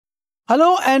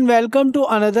Hello and welcome to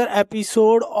another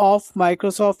episode of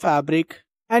Microsoft Fabric.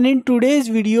 And in today's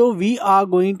video, we are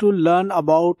going to learn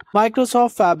about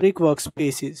Microsoft Fabric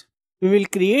Workspaces. We will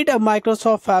create a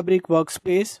Microsoft Fabric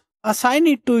Workspace, assign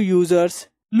it to users,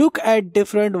 look at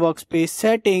different workspace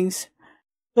settings.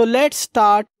 So let's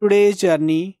start today's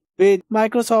journey with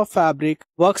Microsoft Fabric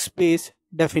Workspace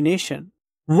definition.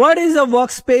 What is a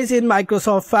workspace in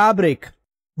Microsoft Fabric?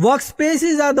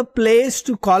 Workspaces are the place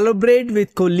to collaborate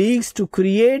with colleagues to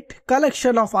create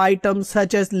collection of items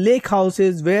such as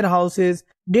lakehouses, warehouses,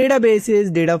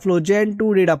 databases, dataflow Gen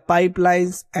 2, data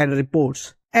pipelines and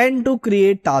reports, and to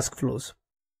create task flows.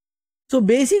 So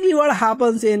basically what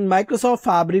happens in Microsoft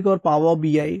Fabric or Power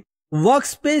BI,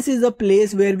 workspace is a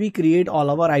place where we create all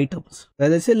our items,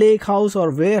 whether it's a lakehouse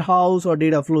or warehouse or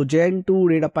dataflow Gen 2,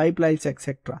 data pipelines,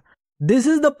 etc. This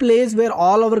is the place where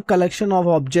all our collection of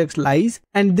objects lies,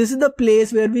 and this is the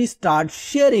place where we start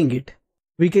sharing it.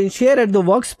 We can share at the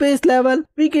workspace level,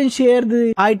 we can share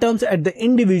the items at the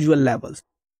individual levels.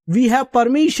 We have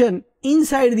permission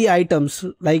inside the items,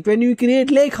 like when you create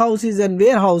lakehouses and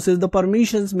warehouses, the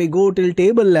permissions may go till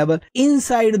table level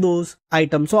inside those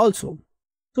items also.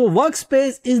 So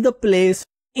workspace is the place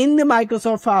in the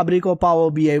Microsoft Fabric or Power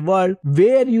BI world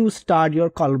where you start your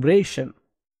collaboration.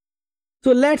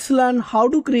 So let's learn how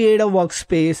to create a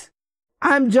workspace.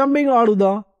 I'm jumping out of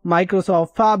the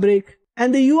Microsoft Fabric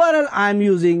and the URL I'm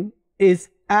using is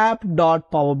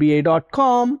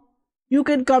app.powerbi.com. You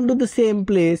can come to the same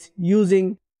place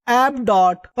using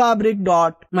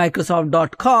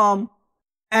app.fabric.microsoft.com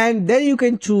and then you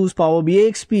can choose Power BI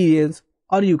Experience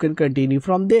or you can continue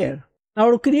from there. Now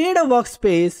to create a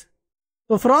workspace,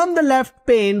 so from the left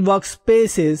pane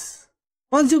Workspaces,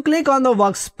 once you click on the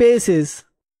Workspaces,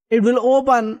 it will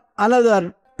open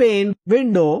another pane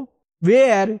window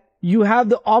where you have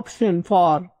the option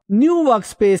for new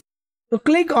workspace. So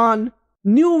click on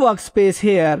new workspace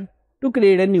here to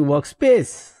create a new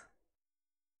workspace.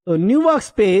 So new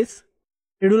workspace,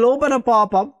 it will open a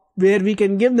pop-up where we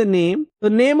can give the name. The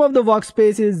name of the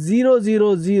workspace is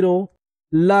 000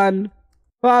 Learn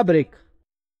Fabric.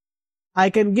 I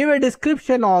can give a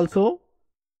description also.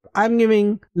 I'm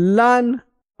giving Learn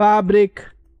Fabric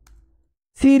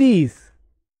Series,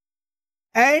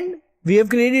 and we have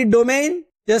created domain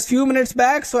just few minutes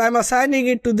back, so I'm assigning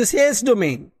it to the sales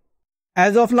domain.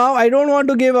 As of now, I don't want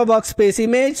to give a workspace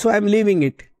image, so I'm leaving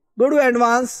it. Go to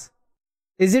advanced.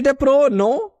 Is it a pro?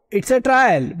 No, it's a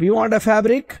trial. We want a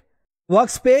Fabric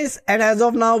workspace, and as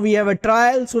of now we have a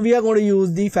trial, so we are going to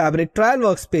use the Fabric trial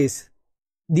workspace.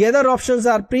 The other options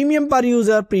are premium per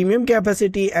user, premium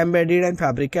capacity, embedded and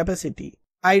Fabric capacity.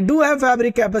 I do have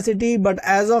Fabric capacity, but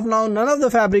as of now none of the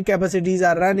Fabric capacities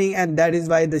are running, and that is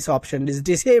why this option is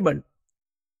disabled.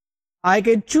 I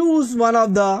can choose one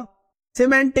of the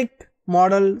semantic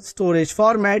model storage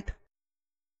format,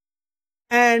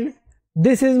 and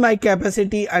this is my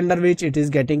capacity under which it is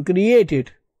getting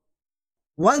created.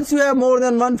 Once you have more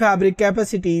than one Fabric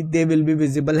capacity, they will be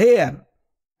visible here.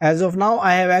 As of now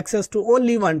I have access to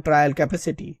only one trial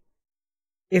capacity.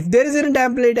 If there is a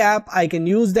template app, I can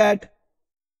use that.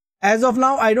 As of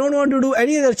now, I don't want to do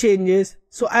any other changes,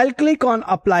 so I'll click on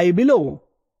Apply below.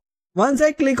 Once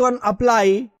I click on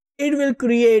Apply, it will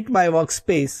create my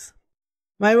workspace.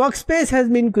 My workspace has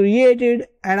been created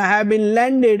and I have been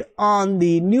landed on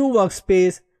the new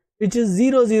workspace, which is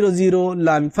 000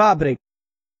 Learn Fabric.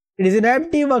 It is an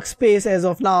empty workspace as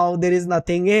of now, there is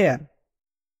nothing here.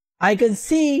 I can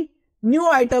see new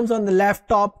items on the left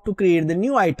top to create the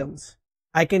new items.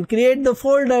 I can create the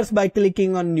folders by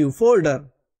clicking on New Folder.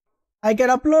 I can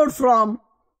upload from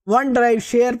OneDrive,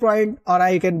 SharePoint, or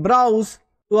I can browse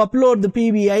to upload the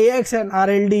PBIX and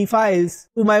RLD files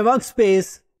to my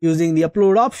workspace using the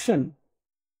upload option.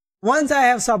 Once I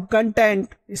have some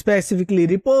content, specifically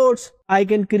reports, I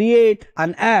can create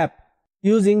an app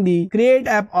using the Create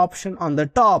App option on the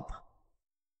top.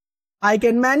 I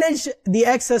can manage the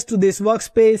access to this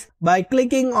workspace by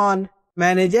clicking on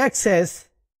Manage Access,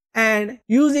 and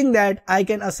using that I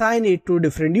can assign it to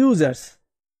different users.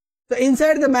 So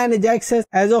inside the Manage Access,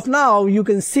 as of now, you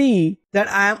can see that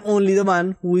I am only the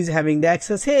one who is having the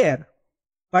access here.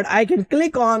 But I can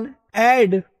click on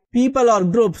Add People or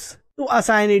Groups to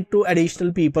assign it to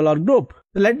additional people or group.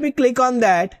 So let me click on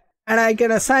that and I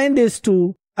can assign this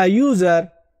to a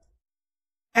user,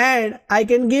 and I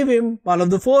can give him one of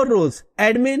the four roles: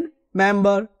 admin,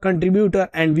 member, contributor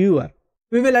and viewer.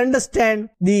 We will understand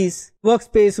these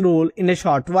workspace role in a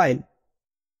short while.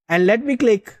 And let me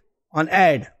click on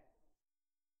Add.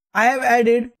 I have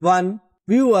added one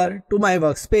viewer to my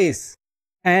workspace.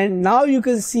 And now you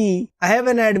can see I have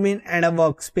an admin and a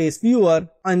workspace viewer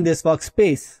on this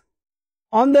workspace.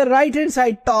 On the right hand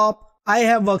side top, I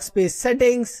have workspace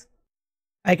settings.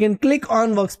 I can click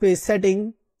on workspace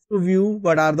setting to view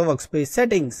what are the workspace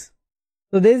settings.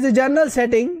 So there is the general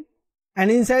setting, and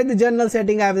inside the general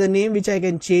setting I have the name which I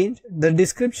can change, the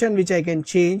description which I can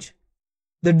change,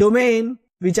 the domain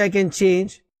which I can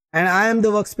change, and I am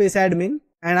the workspace admin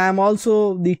and I am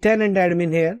also the tenant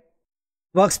admin here.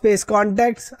 Workspace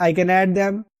contacts, I can add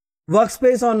them.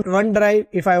 Workspace on OneDrive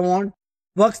if I want.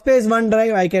 Workspace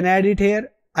OneDrive, I can add it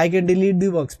here. I can delete the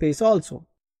workspace also.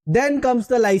 Then comes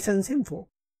the license info.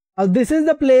 Now this is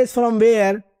the place from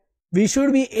where we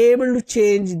should be able to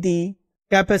change the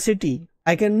capacity.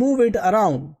 I can move it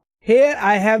around. Here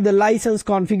I have the license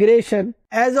configuration.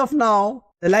 As of now,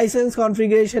 the license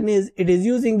configuration is, it is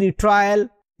using the trial.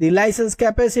 The license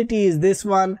capacity is this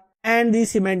one, and the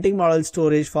semantic model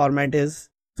storage format is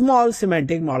small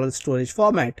semantic model storage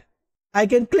format. I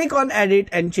can click on edit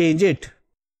and change it.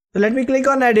 So let me click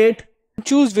on edit.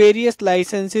 Choose various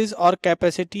licenses or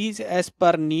capacities as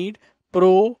per need: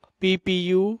 Pro,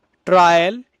 PPU,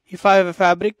 Trial. If I have a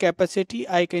Fabric capacity,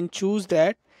 I can choose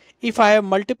that. If I have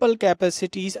multiple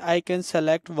capacities, I can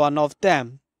select one of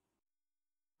them.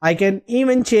 I can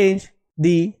even change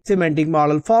the semantic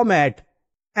model format,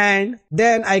 and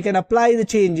then I can apply the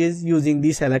changes using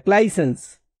the select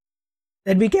license.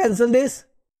 Let me cancel this.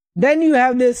 Then you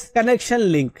have this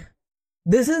connection link.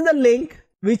 This is the link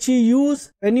which you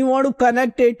use when you want to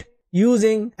connect it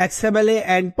using XMLA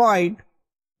endpoint.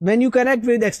 When you connect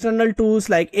with external tools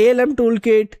like ALM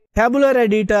Toolkit, Tabular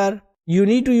Editor, you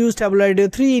need to use Tabular Editor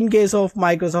 3 in case of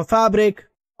Microsoft Fabric,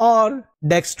 or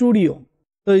Deck Studio.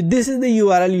 So this is the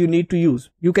URL you need to use.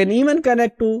 You can even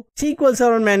connect to SQL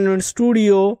Server Management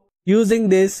Studio using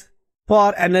this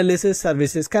for analysis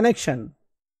services connection.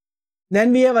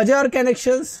 Then we have Azure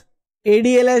connections,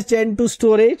 ADLS Gen 2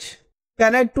 storage.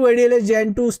 Connect to ADLS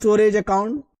Gen 2 storage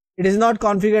account. It is not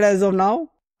configured as of now.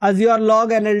 Azure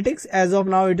Log Analytics, as of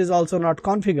now it is also not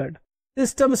configured.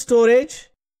 System storage,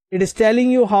 it is telling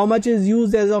you how much is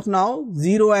used as of now,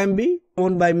 0 MB,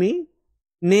 owned by me.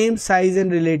 Name, size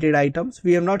and related items.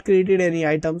 We have not created any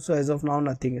items, so as of now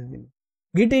nothing has been.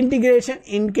 Git integration,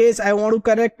 in case I want to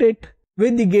connect it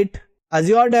with the Git,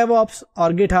 Azure DevOps or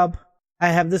GitHub, I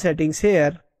have the settings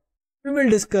here. We will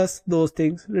discuss those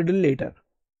things little later.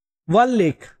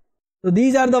 OneLake. So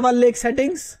these are the OneLake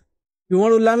settings. You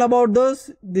want to learn about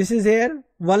those? This is here.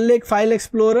 OneLake File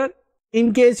Explorer.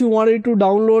 In case you wanted to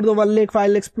download the OneLake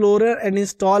File Explorer and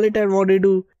install it and wanted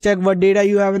to check what data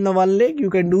you have in the OneLake, you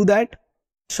can do that.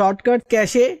 Shortcut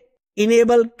cache.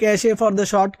 Enable cache for the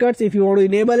shortcuts. If you want to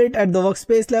enable it at the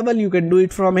workspace level, you can do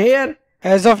it from here.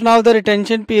 As of now, the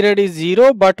retention period is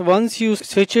 0, but once you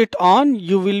switch it on,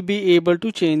 you will be able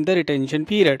to change the retention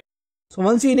period. So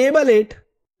once you enable it,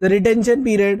 the retention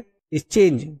period is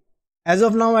changing. As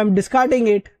of now, I am discarding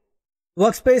it.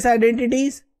 Workspace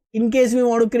identities. In case we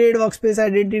want to create workspace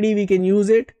identity, we can use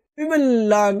it. We will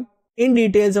learn in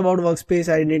details about workspace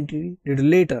identity little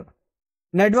later.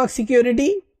 Network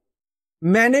security.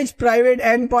 Manage private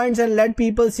endpoints and let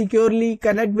people securely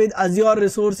connect with Azure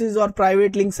resources or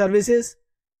private link services.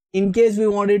 In case we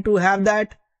wanted to have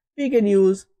that, we can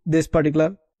use this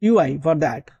particular UI for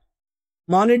that.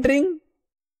 Monitoring.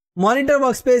 Monitor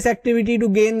workspace activity to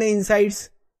gain the insights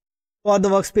for the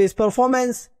workspace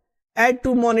performance. Add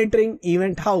to monitoring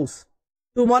event house.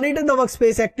 To monitor the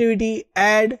workspace activity,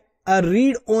 add a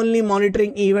read-only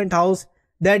monitoring event house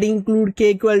that include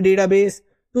KQL database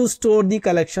to store the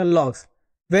collection logs.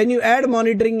 When you add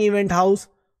monitoring event house,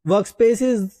 workspace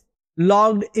is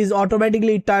logged is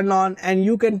automatically turned on and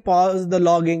you can pause the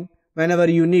logging whenever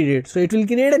you need it. So it will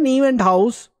create an event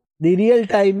house, the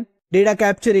real-time data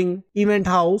capturing event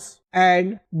house,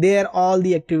 and there all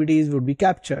the activities would be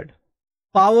captured.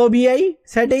 Power BI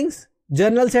settings,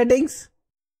 journal settings,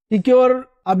 secure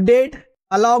update,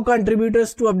 allow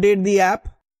contributors to update the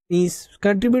app. Means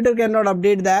contributor cannot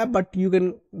update the app, but you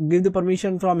can give the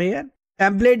permission from here.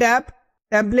 Template app.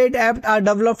 Template apps are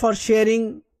developed for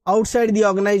sharing outside the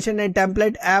organization, and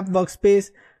template app workspace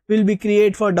will be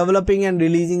created for developing and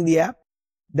releasing the app.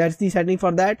 That's the setting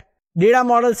for that. Data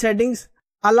model settings.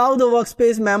 Allow the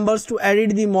workspace members to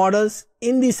edit the models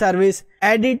in the service.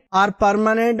 Edit are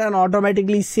permanent and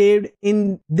automatically saved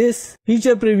in this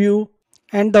feature preview,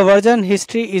 and the version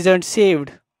history isn't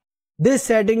saved. This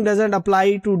setting doesn't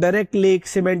apply to direct lake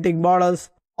semantic models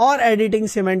or editing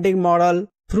semantic model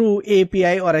through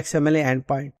API or XMLA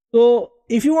endpoint. So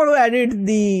if you want to edit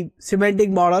the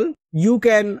semantic model, you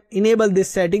can enable this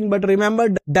setting, but remember,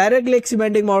 direct lake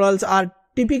semantic models are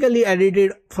typically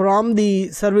edited from the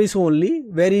service only.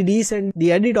 Very recent,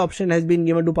 the edit option has been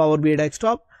given to Power BI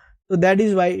Desktop. So that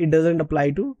is why it doesn't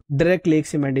apply to direct lake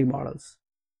semantic models.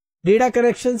 Data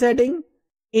connection setting.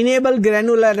 Enable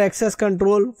granular access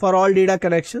control for all data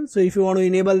connections. So if you want to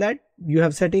enable that, you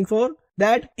have setting for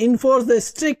that. Enforce the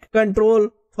strict control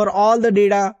for all the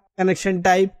data connection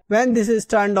type. When this is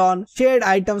turned on, shared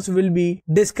items will be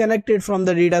disconnected from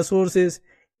the data sources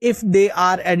if they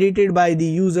are edited by the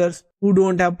users who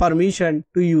don't have permission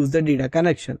to use the data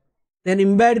connection. Then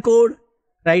embed code.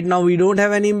 Right now we don't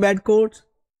have any embed codes.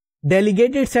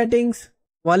 Delegated settings.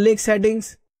 OneLake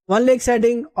settings. OneLake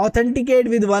setting. Authenticate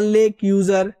with OneLake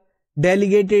user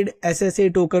delegated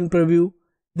SSA token preview.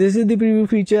 This is the preview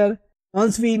feature.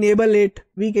 Once we enable it,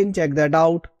 we can check that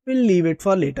out. We'll leave it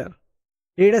for later.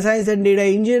 Data science and data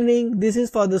engineering. This is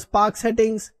for the Spark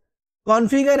settings.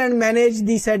 Configure and manage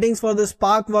the settings for the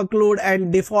Spark workload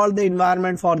and default the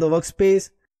environment for the workspace.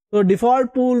 So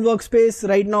default pool workspace,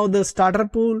 right now the starter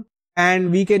pool,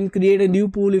 and we can create a new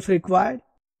pool if required.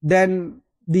 Then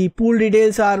the pool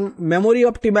details are memory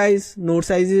optimized, node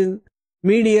sizes,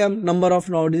 medium, number of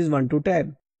nodes is 1 to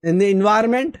 10. In the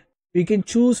environment, we can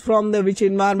choose from the which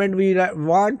environment we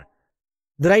want.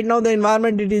 Right now the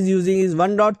environment it is using is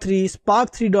 1.3,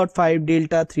 Spark 3.5,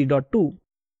 Delta 3.2.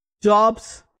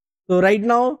 Jobs. So right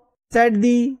now set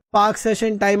the Spark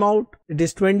session timeout. It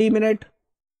is 20 minutes.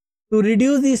 To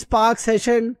reduce the Spark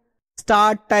session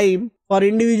start time for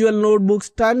individual notebooks,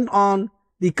 turn on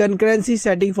the concurrency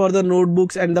setting for the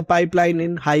notebooks and the pipeline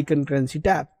in high concurrency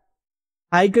tab.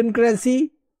 High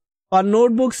concurrency for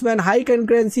notebooks. When high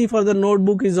concurrency for the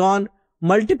notebook is on,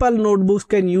 multiple notebooks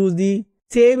can use the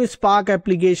same Spark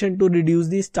application to reduce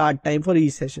the start time for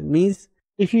each session. Means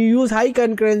if you use high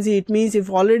concurrency, it means if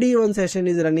already one session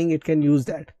is running, it can use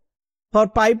that. For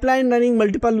pipeline running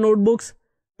multiple notebooks,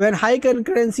 when high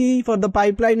concurrency for the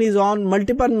pipeline is on,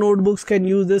 multiple notebooks can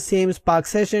use the same Spark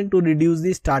session to reduce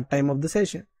the start time of the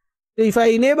session. So if I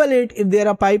enable it, if there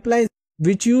are pipelines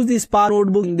which use the Spark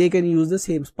notebook, they can use the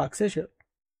same Spark session.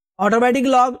 Automatic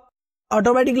log.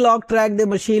 Automatic log track the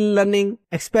machine learning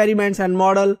experiments and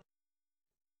model.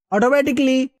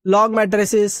 Automatically log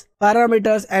matrices,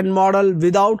 parameters and model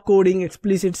without coding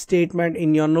explicit statement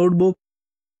in your notebook.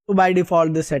 So by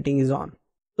default the setting is on.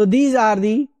 So these are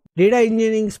the data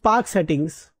engineering Spark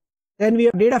settings. Then we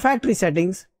have data factory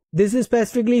settings. This is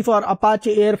specifically for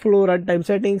Apache Airflow runtime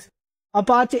settings.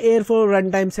 Apache Airflow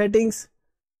runtime settings.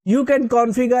 You can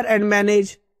configure and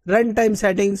manage runtime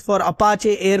settings for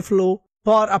Apache Airflow,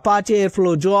 for Apache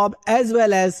Airflow job, as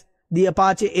well as the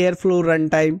Apache Airflow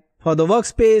runtime for the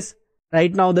workspace.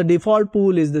 Right now the default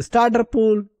pool is the starter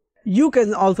pool. You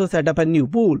can also set up a new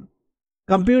pool.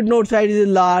 Compute node size is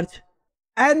large,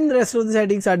 and the rest of the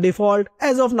settings are default.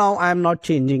 As of now, I am not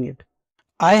changing it.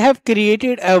 I have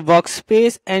created a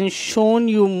workspace and shown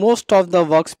you most of the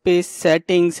workspace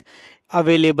settings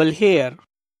available here.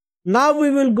 Now we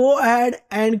will go ahead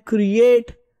and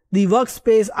create the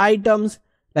workspace items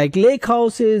like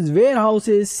lakehouses,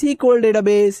 warehouses, SQL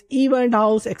database, event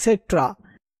house, etc.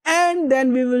 And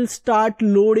then we will start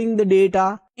loading the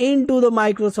data into the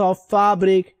Microsoft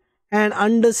Fabric and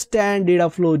understand data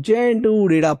flow gen 2,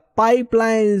 data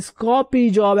pipelines, copy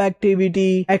job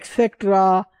activity,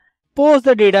 etc. Post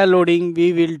the data loading,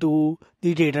 we will do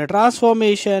the data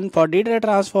transformation. For data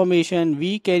transformation,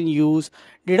 we can use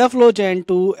dataflow gen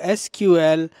 2,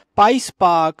 SQL,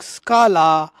 PySpark,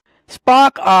 Scala,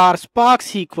 Spark R, Spark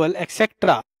SQL,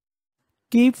 etc.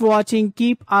 Keep watching,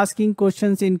 keep asking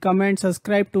questions in comments,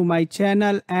 subscribe to my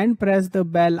channel and press the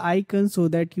bell icon so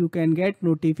that you can get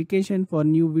notification for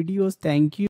new videos. Thank you.